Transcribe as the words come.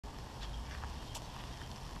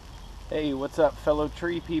Hey, what's up fellow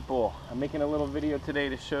tree people? I'm making a little video today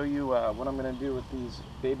to show you what I'm going to do with these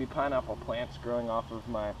baby pineapple plants growing off of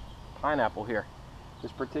my pineapple here.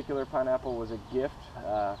 This particular pineapple was a gift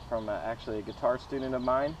from actually a guitar student of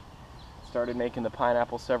mine. Started making the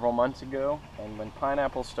pineapple several months ago, and when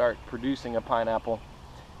pineapples start producing a pineapple,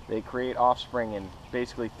 they create offspring in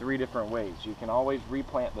basically 3 different ways. You can always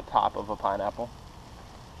replant the top of a pineapple,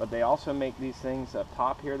 but they also make these things up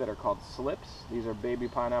top here that are called slips. These are baby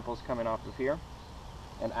pineapples coming off of here.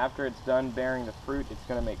 And after it's done bearing the fruit, it's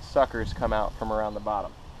going to make suckers come out from around the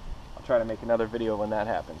bottom. I'll try to make another video when that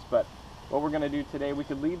happens. But what we're going to do today, we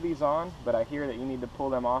could leave these on, but I hear that you need to pull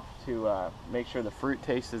them off to make sure the fruit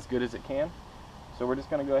tastes as good as it can. So we're just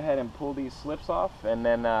going to go ahead and pull these slips off and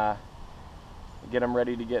then get them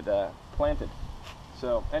ready to get planted.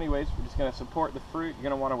 So anyways, we're just going to support the fruit. You're going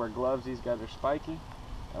to want to wear gloves. These guys are spiky.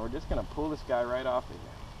 And we're just going to pull this guy right off of here.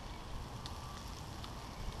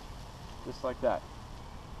 Just like that.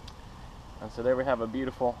 And so there we have a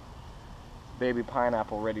beautiful baby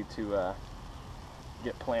pineapple ready to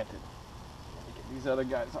get planted. Get these other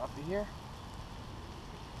guys off of here.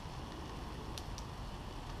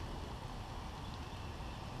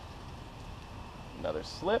 Another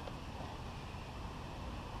slip.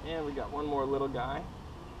 And we got one more little guy.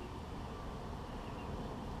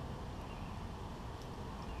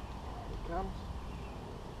 Comes.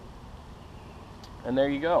 And there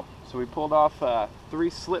you go. So we pulled off 3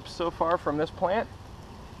 slips so far from this plant.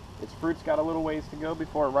 Its fruit's got a little ways to go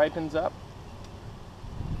before it ripens up.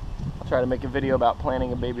 I'll try to make a video about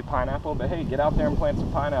planting a baby pineapple, but hey, get out there and plant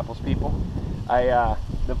some pineapples, people.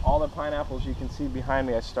 All the pineapples you can see behind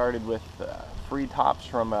me, I started with free tops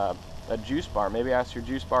from a juice bar. Maybe ask your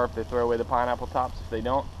juice bar if they throw away the pineapple tops. If they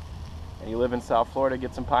don't, and you live in South Florida,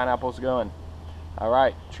 get some pineapples going. All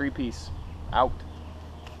right, tree peace out.